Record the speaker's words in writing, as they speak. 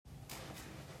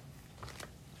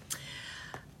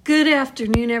Good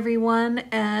afternoon, everyone,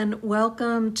 and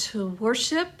welcome to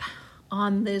worship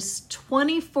on this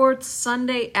 24th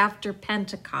Sunday after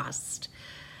Pentecost.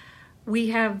 We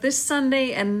have this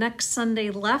Sunday and next Sunday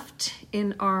left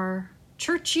in our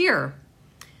church year.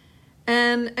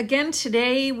 And again,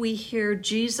 today we hear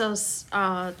Jesus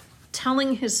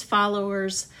telling his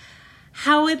followers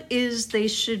how it is they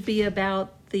should be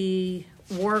about the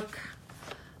work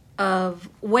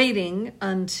of waiting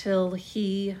until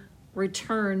he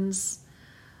returns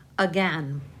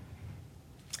again.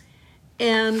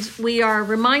 And we are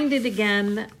reminded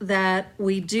again that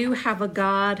we do have a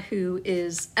God who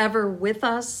is ever with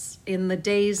us in the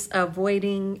days of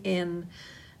waiting in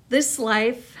this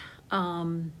life,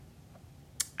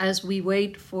 as we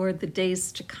wait for the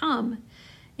days to come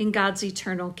in God's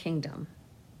eternal kingdom.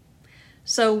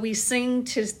 So we sing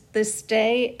to this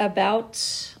day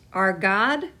about our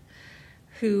God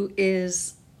who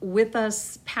is with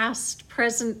us past,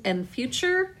 present, and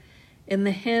future in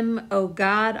the hymn, O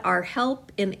God, our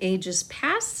help in ages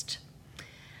past.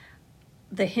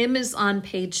 The hymn is on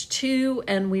page 2,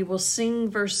 and we will sing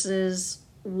verses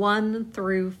 1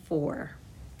 through 4.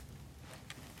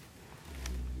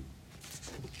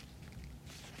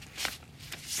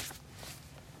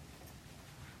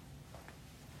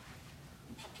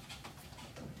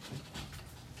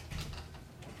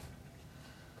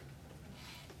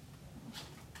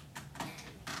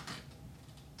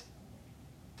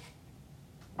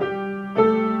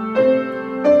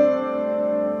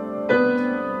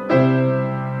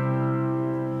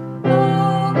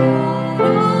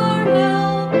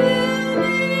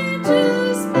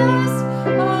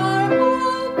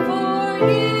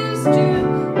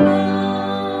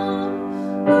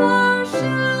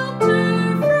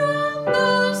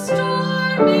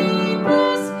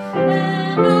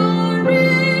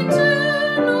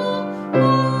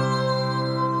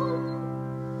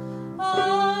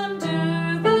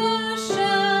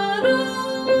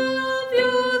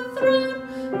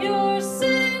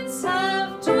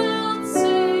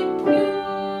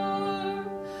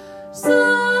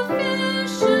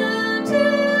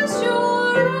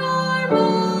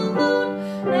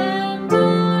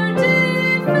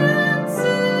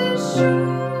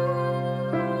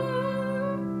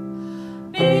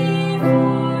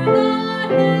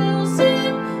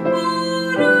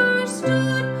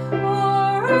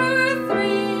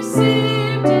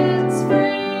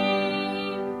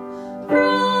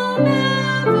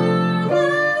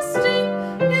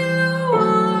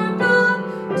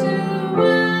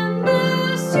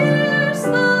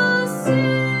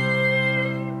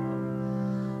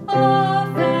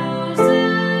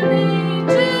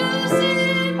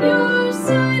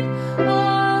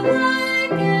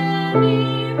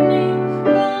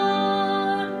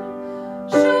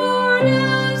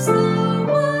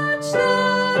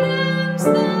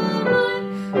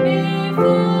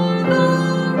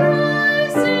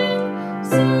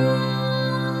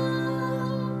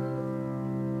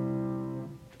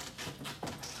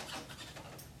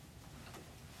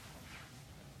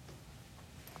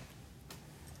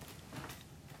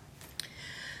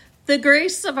 The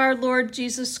grace of our Lord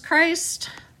Jesus Christ,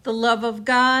 the love of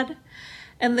God,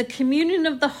 and the communion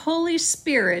of the Holy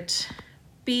Spirit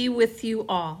be with you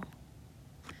all,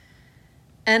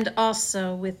 and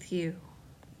also with you.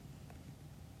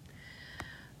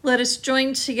 Let us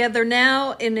join together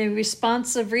now in a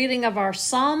responsive reading of our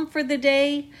psalm for the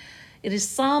day. It is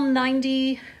Psalm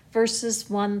 90, verses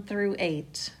 1 through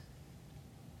 8.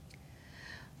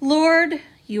 Lord,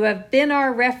 you have been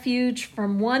our refuge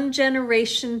from one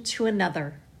generation to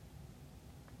another.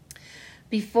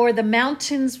 Before the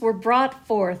mountains were brought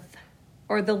forth,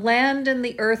 or the land and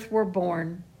the earth were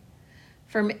born,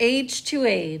 from age to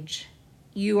age,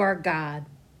 you are God.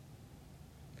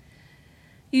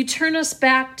 You turn us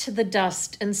back to the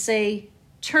dust and say,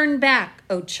 "Turn back,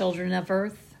 O children of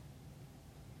earth."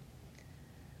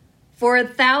 For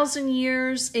 1,000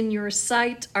 years in your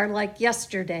sight are like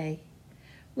yesterday,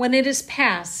 when it is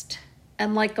past,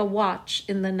 and like a watch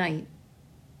in the night.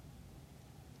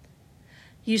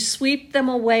 You sweep them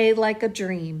away like a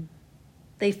dream.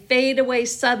 They fade away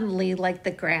suddenly like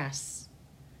the grass.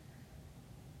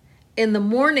 In the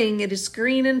morning it is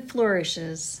green and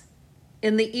flourishes.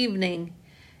 In the evening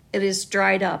it is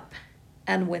dried up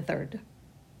and withered.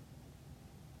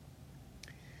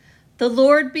 The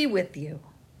Lord be with you,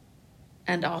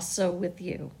 and also with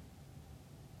you.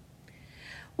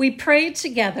 We pray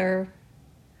together,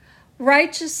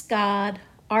 righteous God,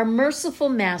 our merciful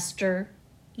Master,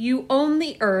 you own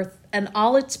the earth and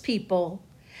all its people,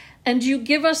 and you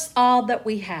give us all that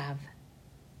we have.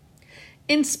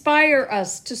 Inspire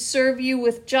us to serve you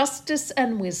with justice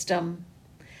and wisdom,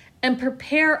 and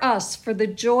prepare us for the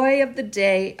joy of the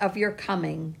day of your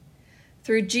coming.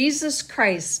 Through Jesus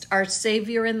Christ, our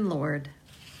Savior and Lord.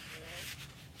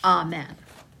 Amen.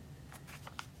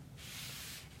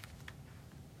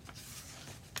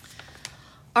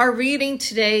 Our reading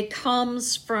today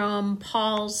comes from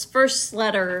Paul's first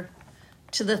letter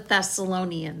to the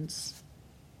Thessalonians.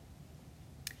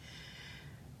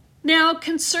 Now,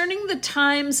 concerning the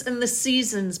times and the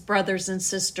seasons, brothers and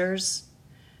sisters,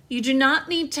 you do not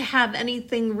need to have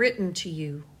anything written to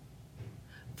you.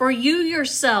 For you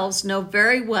yourselves know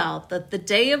very well that the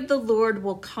day of the Lord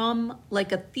will come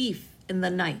like a thief in the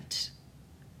night.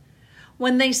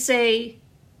 When they say,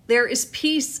 there is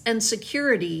peace and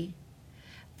security,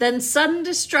 then sudden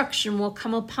destruction will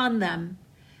come upon them,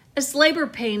 as labor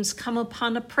pains come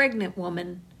upon a pregnant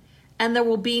woman, and there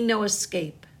will be no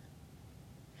escape.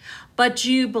 But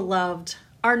you, beloved,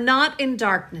 are not in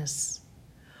darkness,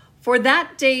 for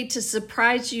that day to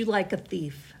surprise you like a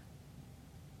thief.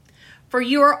 For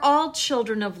you are all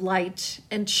children of light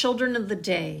and children of the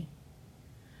day.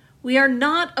 We are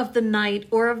not of the night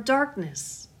or of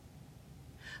darkness.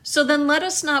 So then let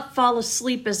us not fall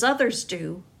asleep as others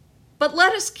do, but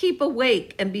let us keep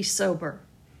awake and be sober.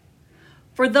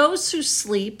 For those who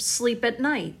sleep, sleep at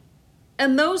night,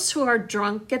 and those who are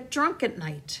drunk get drunk at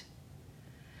night.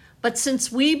 But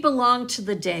since we belong to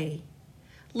the day,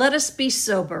 let us be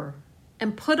sober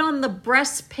and put on the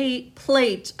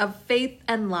breastplate of faith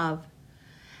and love,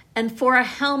 and for a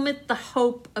helmet the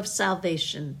hope of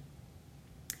salvation.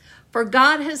 For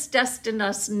God has destined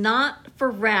us not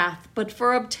for wrath, but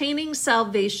for obtaining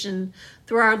salvation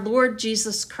through our Lord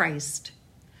Jesus Christ,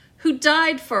 who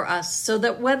died for us so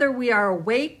that whether we are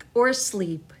awake or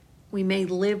asleep, we may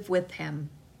live with him.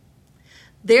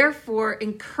 Therefore,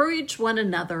 encourage one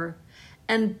another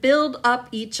and build up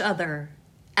each other,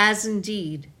 as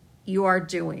indeed you are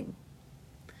doing.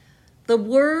 The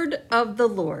word of the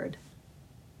Lord.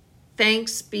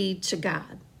 Thanks be to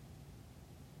God.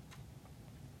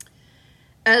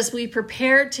 As we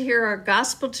prepare to hear our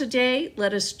gospel today,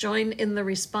 let us join in the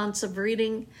responsive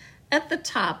reading at the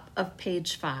top of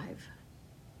page 5.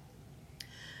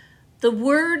 The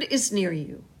word is near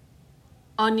you,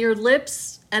 on your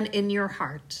lips and in your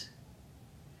heart.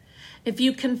 If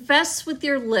you confess with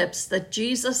your lips that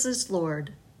Jesus is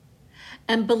Lord,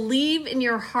 and believe in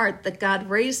your heart that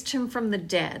God raised him from the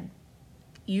dead,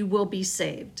 you will be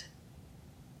saved.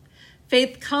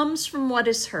 Faith comes from what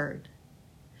is heard,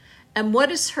 and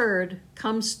what is heard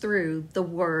comes through the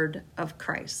word of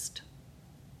Christ.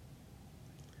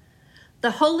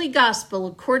 The Holy Gospel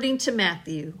according to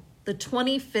Matthew, the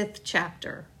 25th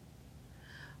chapter.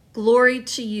 Glory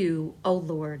to you, O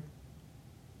Lord.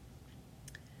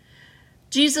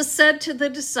 Jesus said to the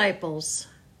disciples,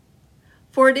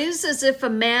 for it is as if a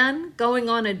man going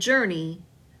on a journey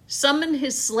summoned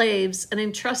his slaves and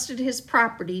entrusted his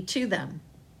property to them.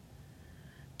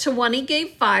 To one he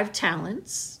gave 5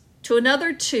 talents, to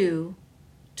another 2,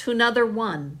 to another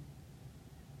 1,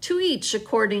 to each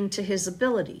according to his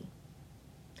ability.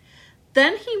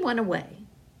 Then he went away.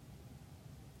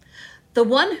 The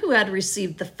one who had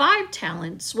received the 5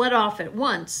 talents went off at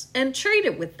once and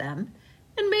traded with them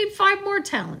and made 5 more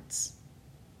talents.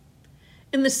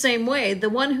 In the same way, the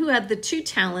one who had the 2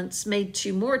 talents made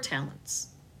 2 more talents.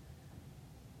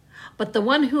 But the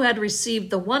one who had received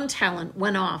the 1 talent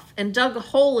went off and dug a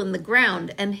hole in the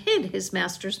ground and hid his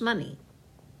master's money.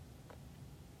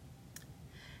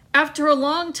 After a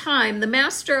long time, the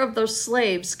master of those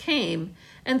slaves came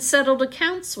and settled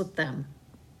accounts with them.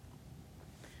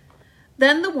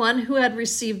 Then the one who had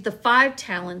received the 5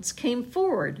 talents came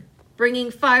forward,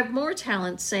 bringing 5 more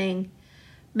talents, saying,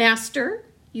 Master,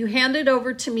 you handed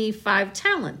over to me 5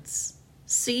 talents.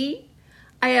 See,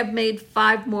 I have made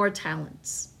 5 more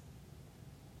talents.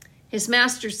 His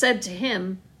master said to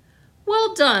him,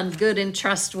 well done, good and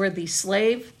trustworthy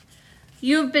slave.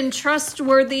 You have been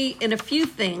trustworthy in a few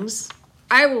things.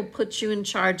 I will put you in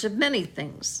charge of many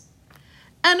things.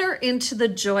 Enter into the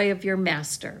joy of your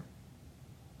master.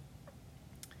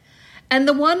 And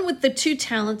the one with the 2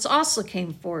 talents also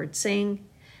came forward, saying,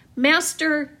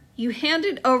 Master, you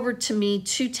handed over to me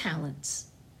 2 talents.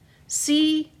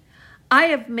 See, I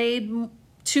have made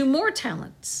 2 more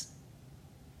talents.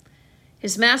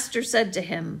 His master said to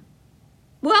him,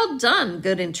 well done,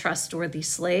 good and trustworthy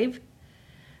slave.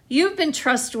 You've been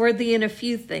trustworthy in a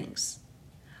few things.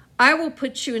 I will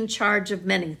put you in charge of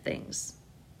many things.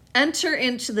 Enter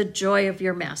into the joy of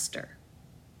your master.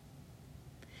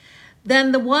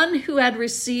 Then the one who had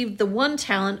received the 1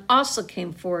 talent also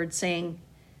came forward, saying,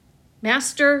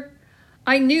 Master,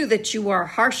 I knew that you are a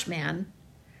harsh man,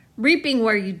 reaping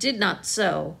where you did not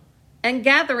sow, and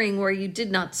gathering where you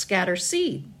did not scatter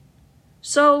seed.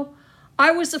 So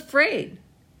I was afraid,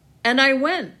 and I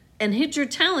went and hid your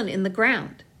talent in the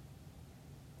ground.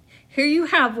 Here you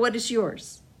have what is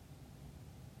yours."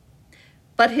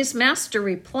 But his master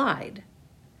replied,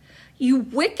 "You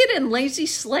wicked and lazy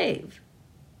slave.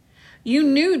 You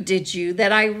knew, did you,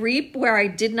 that I reap where I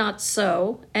did not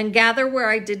sow and gather where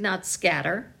I did not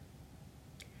scatter?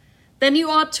 Then you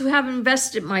ought to have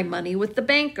invested my money with the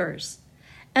bankers,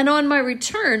 and on my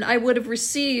return I would have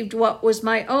received what was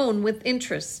my own with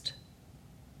interest."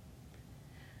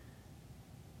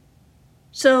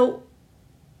 So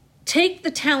take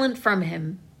the talent from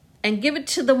him and give it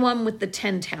to the one with the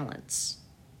 10 talents.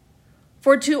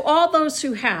 For to all those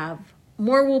who have,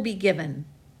 more will be given,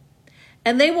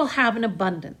 and they will have an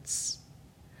abundance.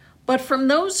 But from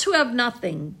those who have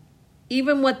nothing,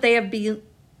 even what they have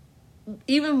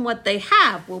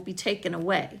will be taken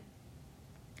away.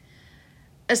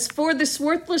 As for this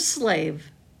worthless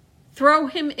slave, throw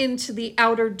him into the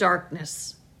outer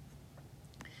darkness,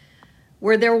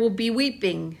 where there will be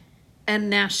weeping and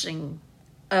gnashing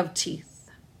of teeth."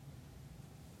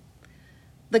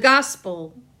 The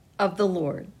Gospel of the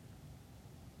Lord.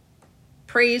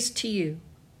 Praise to you,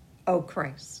 O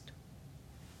Christ.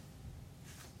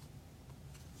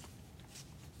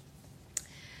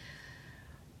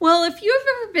 Well, if you've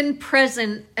ever been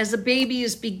present as a baby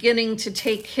is beginning to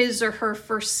take his or her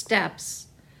first steps,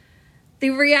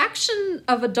 the reaction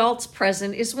of adults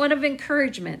present is one of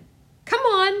encouragement. "Come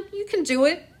on, you can do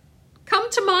it.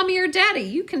 Come to mommy or daddy,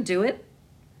 you can do it."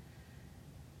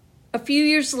 A few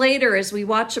years later, as we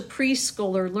watch a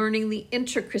preschooler learning the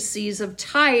intricacies of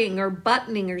tying or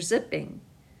buttoning or zipping,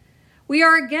 we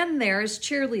are again there as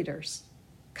cheerleaders.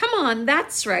 "Come on,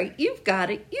 that's right, you've got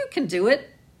it, you can do it."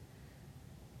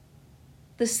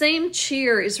 The same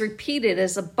cheer is repeated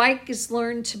as a bike is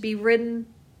learned to be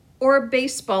ridden, or a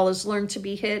baseball is learned to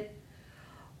be hit,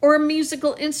 or a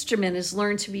musical instrument is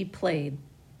learned to be played.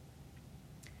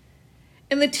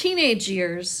 In the teenage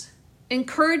years,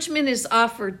 encouragement is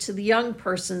offered to the young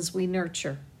persons we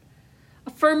nurture,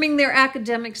 affirming their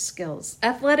academic skills,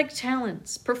 athletic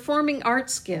talents, performing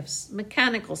arts gifts,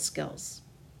 mechanical skills.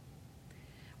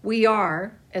 We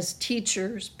are, as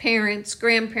teachers, parents,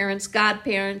 grandparents,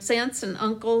 godparents, aunts and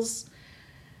uncles,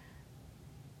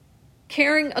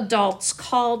 caring adults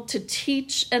called to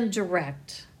teach and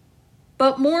direct,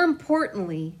 but more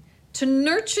importantly, to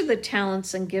nurture the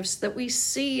talents and gifts that we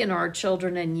see in our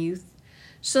children and youth,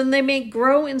 so they may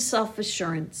grow in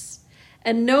self-assurance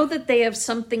and know that they have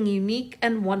something unique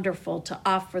and wonderful to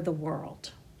offer the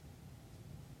world.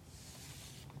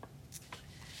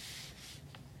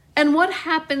 And what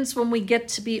happens when we get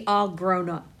to be all grown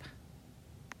up?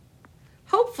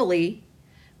 Hopefully,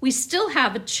 we still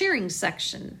have a cheering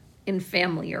section in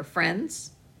family or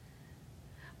friends.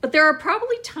 But there are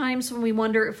probably times when we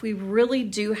wonder if we really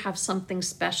do have something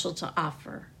special to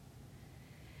offer,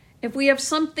 if we have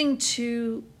something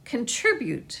to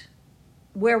contribute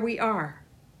where we are.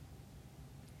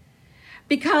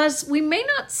 Because we may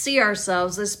not see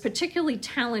ourselves as particularly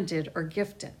talented or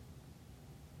gifted.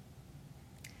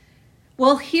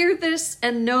 Well, hear this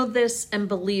and know this and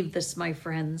believe this, my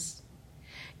friends.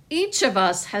 Each of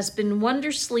us has been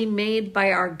wondrously made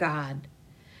by our God,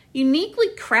 uniquely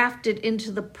crafted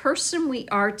into the person we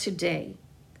are today,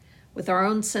 with our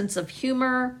own sense of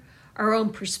humor, our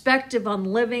own perspective on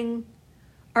living,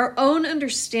 our own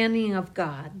understanding of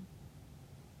God.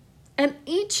 And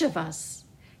each of us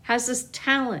has this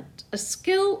talent, a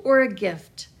skill, or a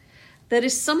gift that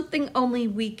is something only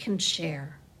we can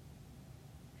share.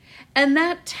 And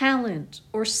that talent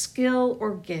or skill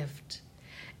or gift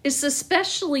is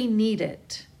especially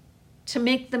needed to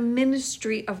make the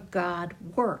ministry of God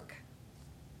work.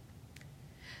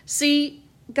 See,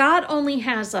 God only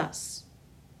has us,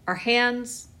 our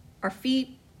hands, our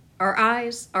feet, our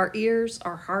eyes, our ears,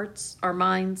 our hearts, our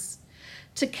minds,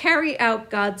 to carry out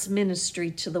God's ministry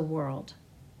to the world.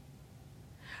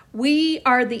 We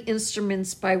are the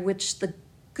instruments by which the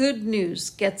good news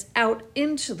gets out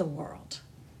into the world.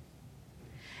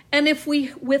 And if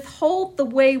we withhold the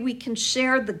way we can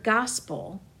share the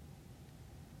gospel,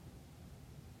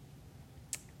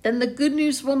 then the good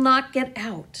news will not get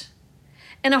out.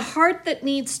 And a heart that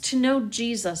needs to know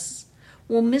Jesus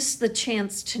will miss the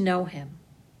chance to know him.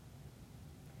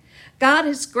 God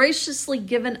has graciously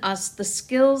given us the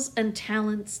skills and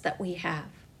talents that we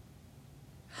have.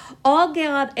 All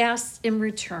God asks in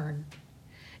return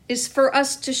is for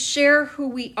us to share who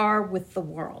we are with the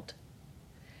world,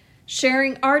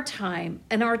 sharing our time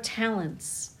and our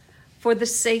talents for the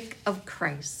sake of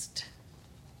Christ.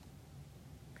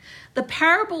 The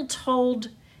parable told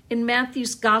in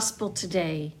Matthew's gospel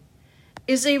today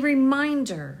is a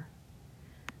reminder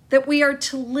that we are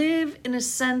to live in a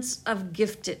sense of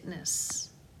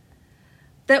giftedness,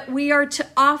 that we are to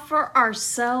offer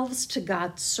ourselves to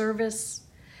God's service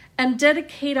and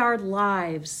dedicate our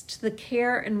lives to the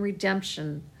care and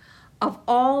redemption of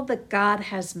all that God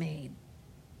has made.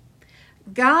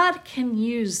 God can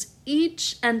use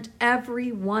each and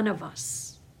every one of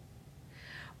us,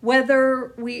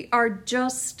 whether we are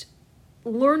just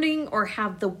learning or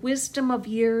have the wisdom of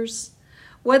years,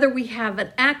 whether we have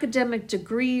an academic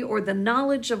degree or the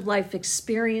knowledge of life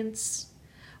experience,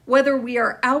 whether we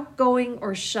are outgoing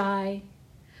or shy,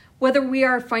 whether we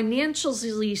are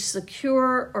financially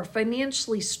secure or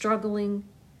financially struggling,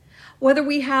 whether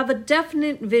we have a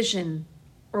definite vision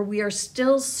or we are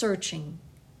still searching.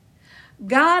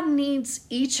 God needs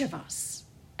each of us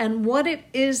and what it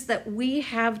is that we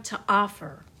have to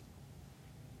offer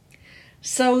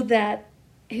so that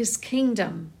his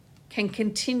kingdom can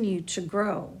continue to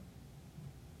grow.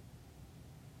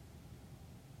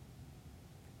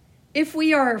 If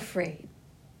we are afraid,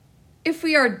 if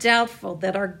we are doubtful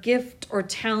that our gift or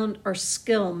talent or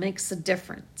skill makes a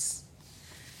difference,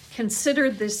 consider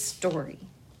this story.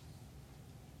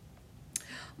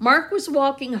 Mark was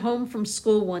walking home from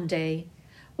school one day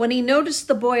when he noticed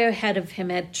the boy ahead of him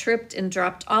had tripped and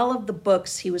dropped all of the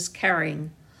books he was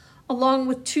carrying, along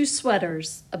with 2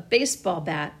 sweaters, a baseball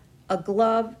bat, a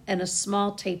glove, and a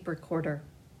small tape recorder.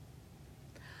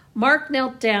 Mark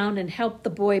knelt down and helped the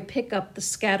boy pick up the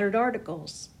scattered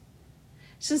articles.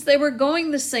 Since they were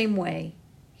going the same way,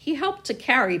 he helped to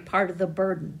carry part of the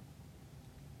burden.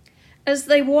 As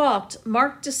they walked,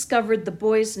 Mark discovered the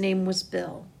boy's name was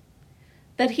Bill,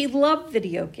 that he loved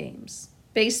video games,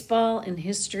 baseball, and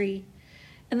history,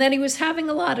 and that he was having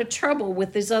a lot of trouble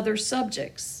with his other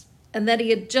subjects, and that he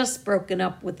had just broken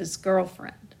up with his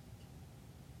girlfriend.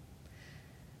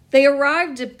 They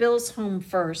arrived at Bill's home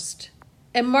first,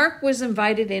 and Mark was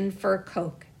invited in for a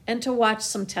Coke and to watch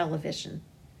some television.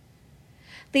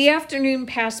 The afternoon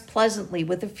passed pleasantly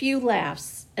with a few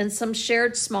laughs and some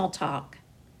shared small talk,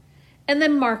 and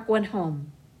then Mark went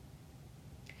home.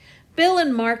 Bill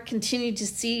and Mark continued to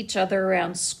see each other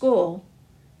around school,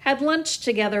 had lunch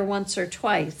together once or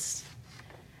twice,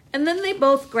 and then they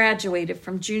both graduated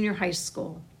from junior high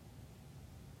school.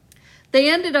 They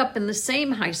ended up in the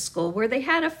same high school where they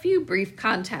had a few brief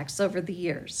contacts over the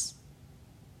years.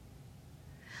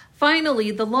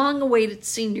 Finally, the long-awaited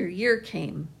senior year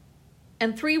came,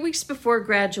 and 3 weeks before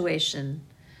graduation,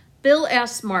 Bill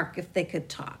asked Mark if they could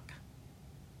talk.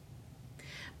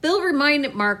 Bill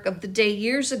reminded Mark of the day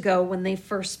years ago when they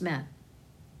first met.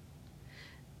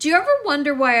 "Do you ever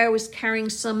wonder why I was carrying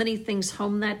so many things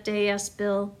home that day?" asked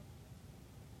Bill.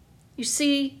 "You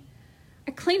see,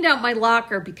 I cleaned out my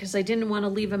locker because I didn't want to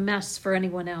leave a mess for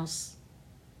anyone else.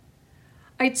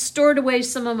 I'd stored away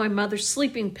some of my mother's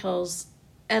sleeping pills,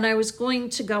 and I was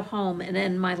going to go home and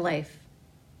end my life.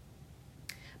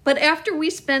 But after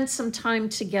we spent some time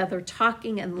together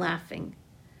talking and laughing,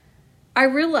 I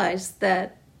realized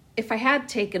that if I had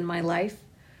taken my life,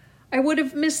 I would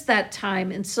have missed that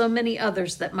time and so many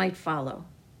others that might follow.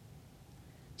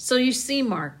 So you see,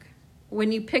 Mark,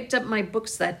 when you picked up my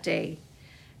books that day,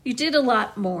 you did a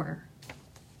lot more.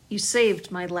 You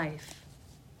saved my life."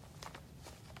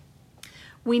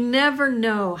 We never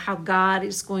know how God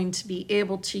is going to be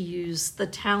able to use the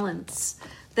talents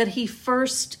that he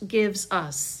first gives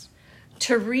us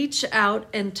to reach out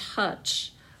and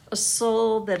touch a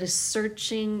soul that is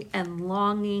searching and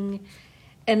longing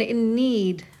and in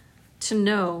need to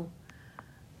know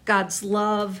God's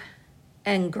love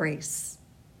and grace.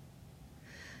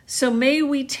 So may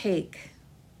we take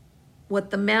what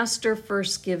the Master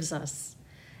first gives us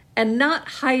and not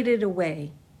hide it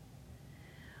away,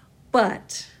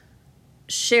 but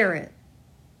share it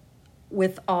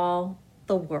with all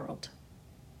the world.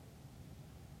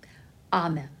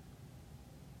 Amen.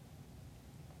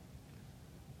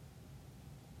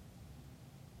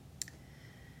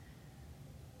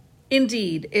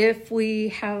 Indeed, if we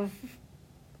have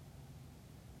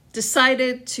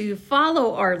decided to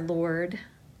follow our Lord,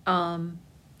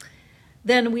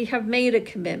 then we have made a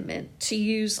commitment to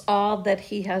use all that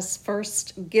he has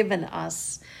first given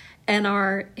us. And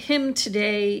our hymn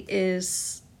today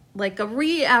is like a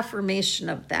reaffirmation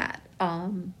of that.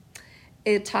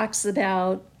 It talks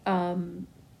about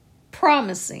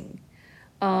promising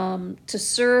to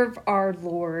serve our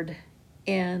Lord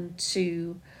and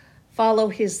to follow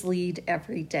his lead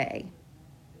every day.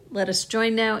 Let us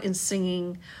join now in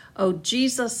singing, "O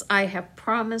Jesus, I Have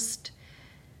Promised."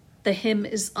 The hymn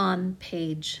is on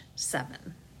page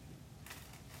 7.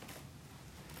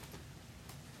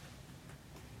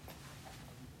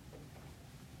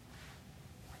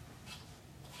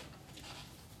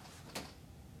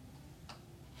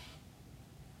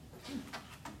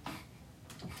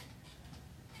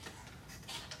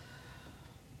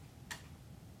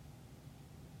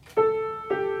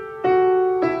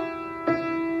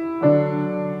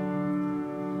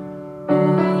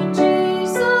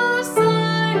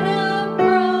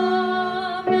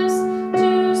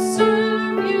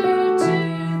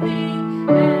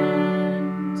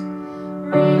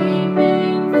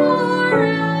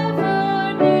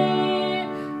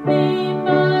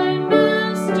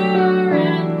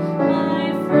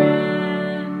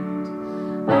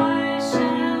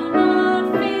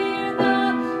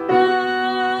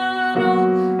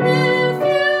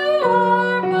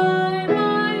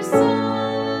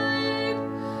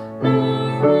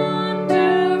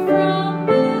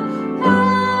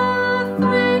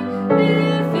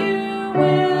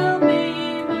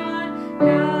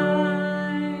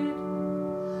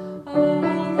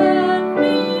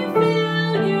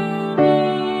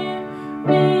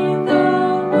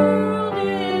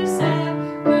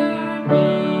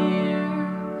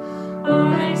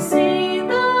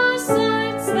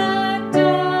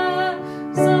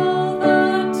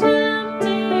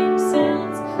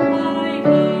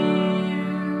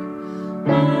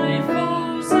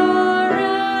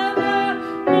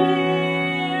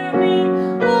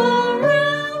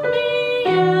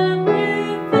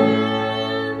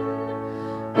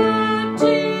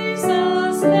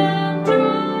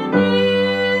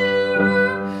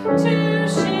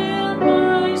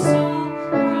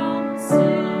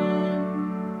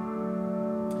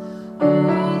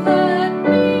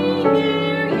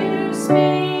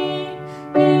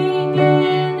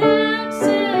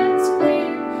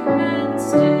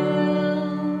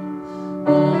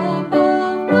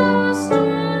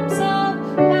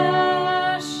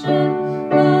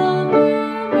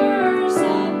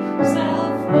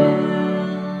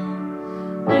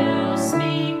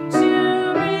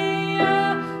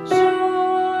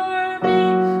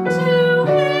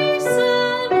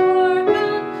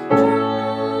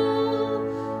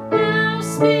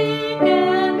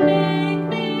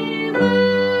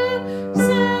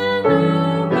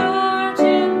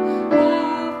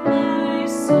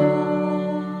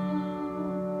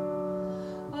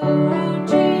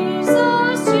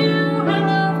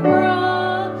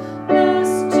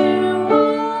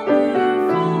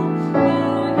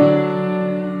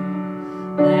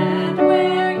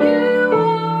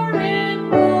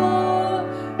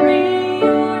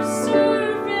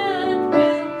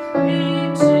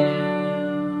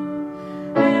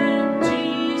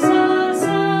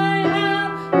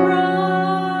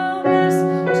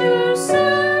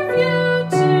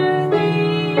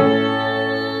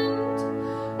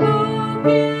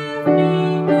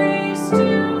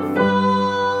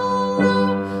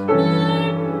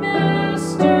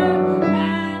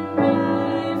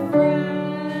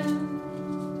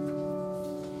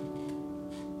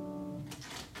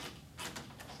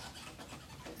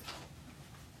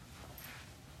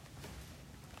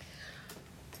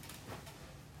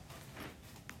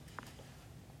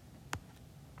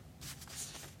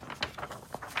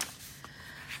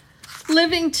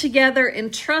 Living together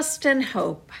in trust and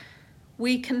hope,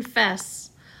 we confess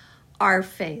our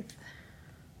faith.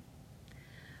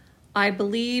 I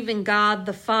believe in God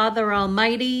the Father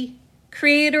Almighty,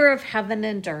 creator of heaven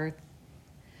and earth.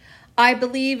 I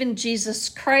believe in Jesus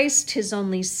Christ, his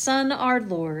only Son, our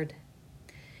Lord.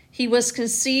 He was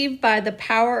conceived by the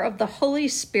power of the Holy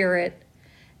Spirit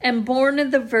and born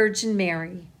of the Virgin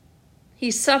Mary.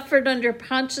 He suffered under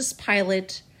Pontius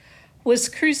Pilate, was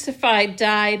crucified,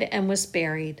 died, and was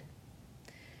buried.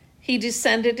 He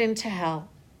descended into hell.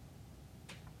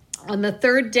 On the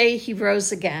third day he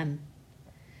rose again.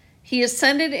 He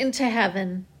ascended into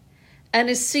heaven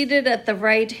and is seated at the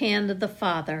right hand of the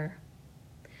Father.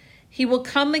 He will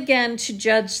come again to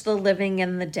judge the living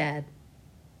and the dead.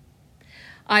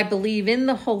 I believe in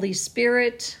the Holy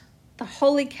Spirit, the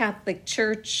Holy Catholic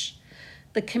Church,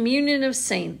 the communion of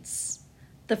saints,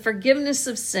 the forgiveness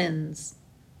of sins,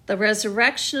 the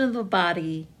resurrection of the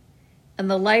body, and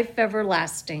the life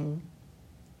everlasting.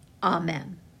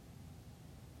 Amen.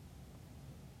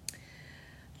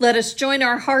 Let us join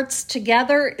our hearts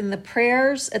together in the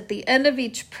prayers. At the end of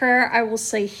each prayer, I will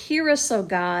say, "Hear us, O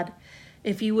God,"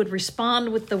 if you would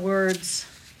respond with the words,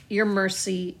 "Your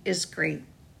mercy is great."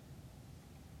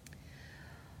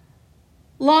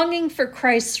 Longing for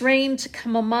Christ's reign to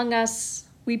come among us,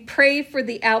 we pray for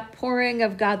the outpouring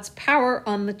of God's power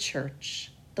on the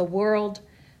church, the world,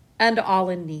 and all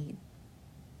in need.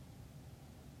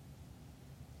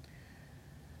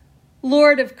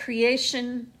 Lord of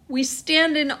creation, we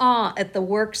stand in awe at the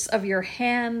works of your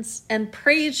hands and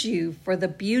praise you for the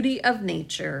beauty of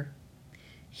nature.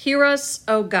 Hear us,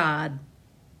 O God.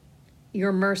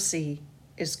 Your mercy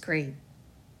is great.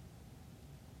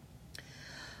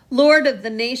 Lord of the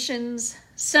nations,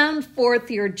 sound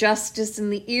forth your justice in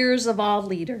the ears of all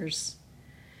leaders.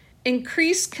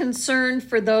 Increase concern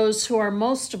for those who are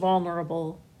most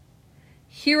vulnerable.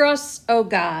 Hear us, O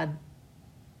God.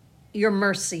 Your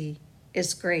mercy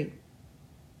is great.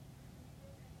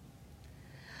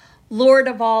 Lord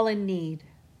of all in need,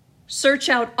 search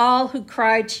out all who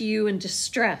cry to you in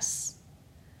distress.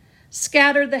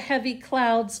 Scatter the heavy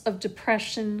clouds of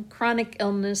depression, chronic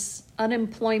illness,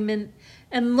 unemployment,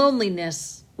 and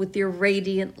loneliness with your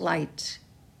radiant light.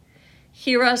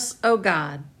 Hear us, O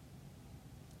God.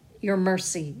 Your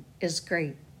mercy is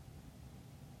great.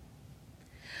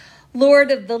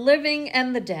 Lord of the living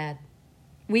and the dead,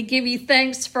 we give you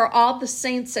thanks for all the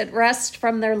saints at rest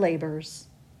from their labors.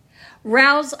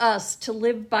 Rouse us to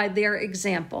live by their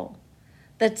example,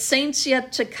 that saints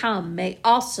yet to come may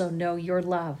also know your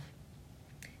love.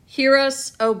 Hear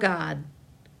us, O God.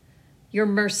 Your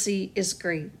mercy is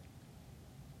great.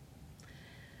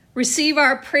 Receive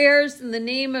our prayers in the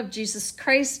name of Jesus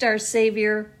Christ, our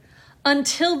Savior,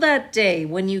 until that day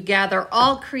when you gather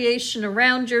all creation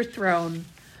around your throne,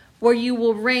 where you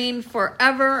will reign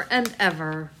forever and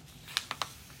ever.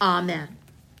 Amen.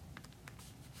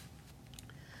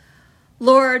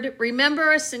 Lord,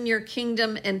 remember us in your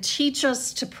kingdom and teach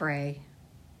us to pray.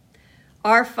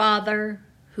 Our Father,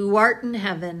 who art in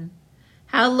heaven,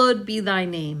 hallowed be thy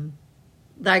name.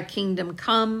 Thy kingdom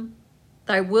come,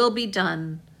 thy will be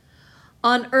done,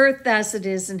 on earth as it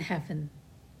is in heaven.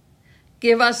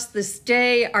 Give us this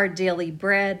day our daily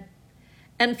bread,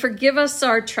 and forgive us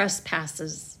our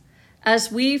trespasses,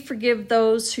 as we forgive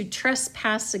those who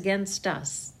trespass against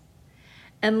us.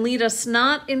 And lead us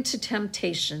not into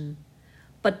temptation,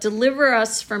 but deliver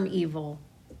us from evil.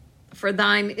 For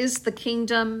thine is the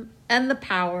kingdom, and the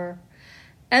power,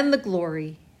 and the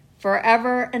glory,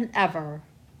 forever and ever.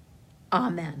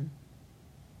 Amen.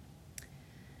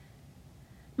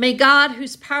 May God,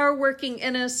 whose power working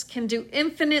in us can do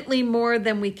infinitely more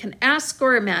than we can ask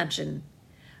or imagine,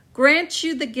 grant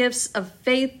you the gifts of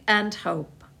faith and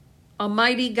hope.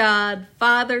 Almighty God,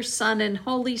 Father, Son, and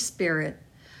Holy Spirit,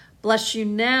 bless you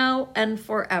now and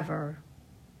forever.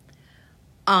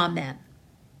 Amen.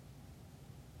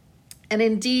 And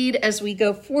indeed, as we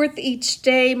go forth each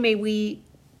day, may we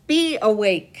be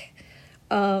awake,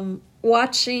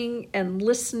 watching and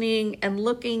listening and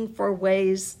looking for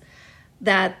ways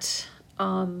that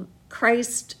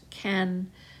Christ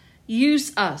can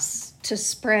use us to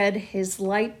spread his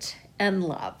light and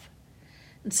love.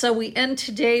 And so we end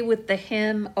today with the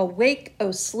hymn, Awake,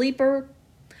 O Sleeper,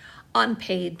 on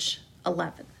page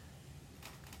 11.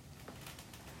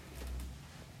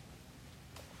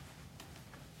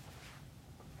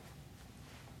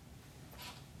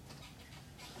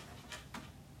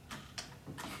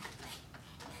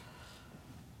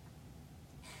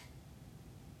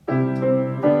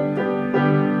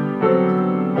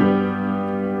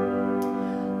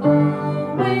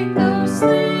 Awake, O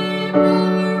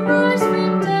sleeper, rise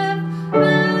from death,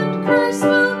 and Christ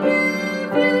will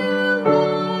give you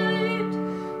light.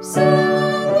 So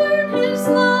learn his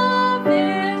love,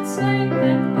 its length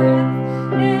and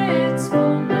breadth, its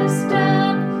fullness,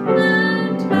 depth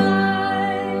and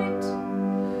height.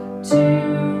 To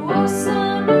us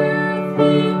on earth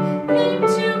he came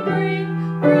to bring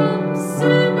from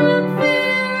sin and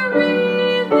fear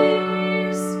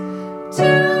release, to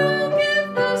give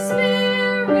the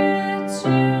Spirit's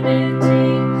unity,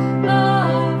 the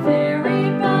very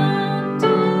bond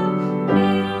of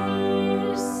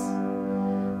peace.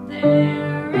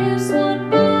 There is one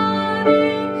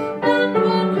body and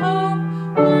one hope,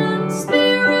 one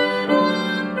Spirit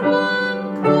and one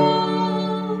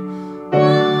call,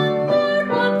 one Lord,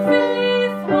 one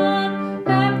faith, one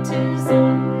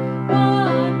baptism,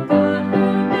 one God who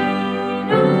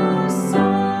made us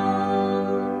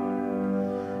all.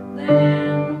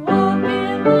 Then walk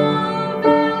in love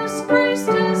as Christ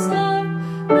has loved,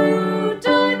 who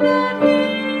died that he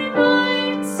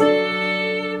might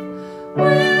save.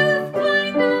 With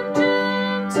kind and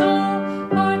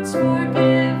gentle hearts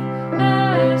forgive,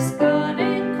 as God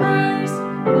in Christ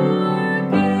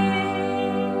forgave.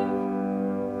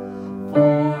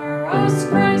 For us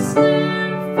Christ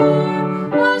lived,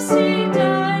 for us he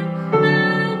died,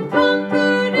 and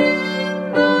conquered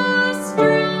in the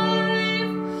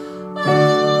strife.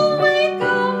 Awake,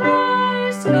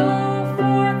 arise, go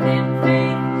forth in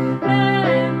faith,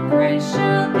 and grace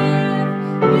shall give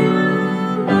you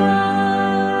life.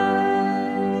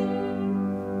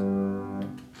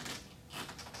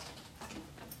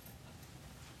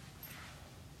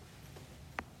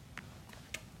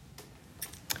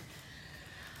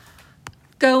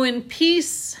 Go in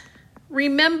peace.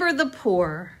 Remember the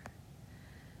poor.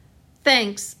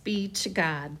 Thanks be to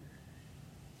God.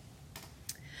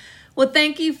 Well,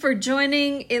 thank you for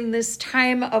joining in this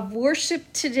time of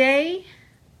worship today.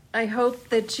 I hope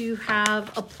that you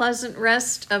have a pleasant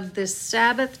rest of this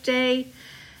Sabbath day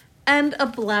and a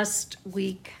blessed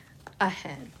week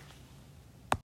ahead.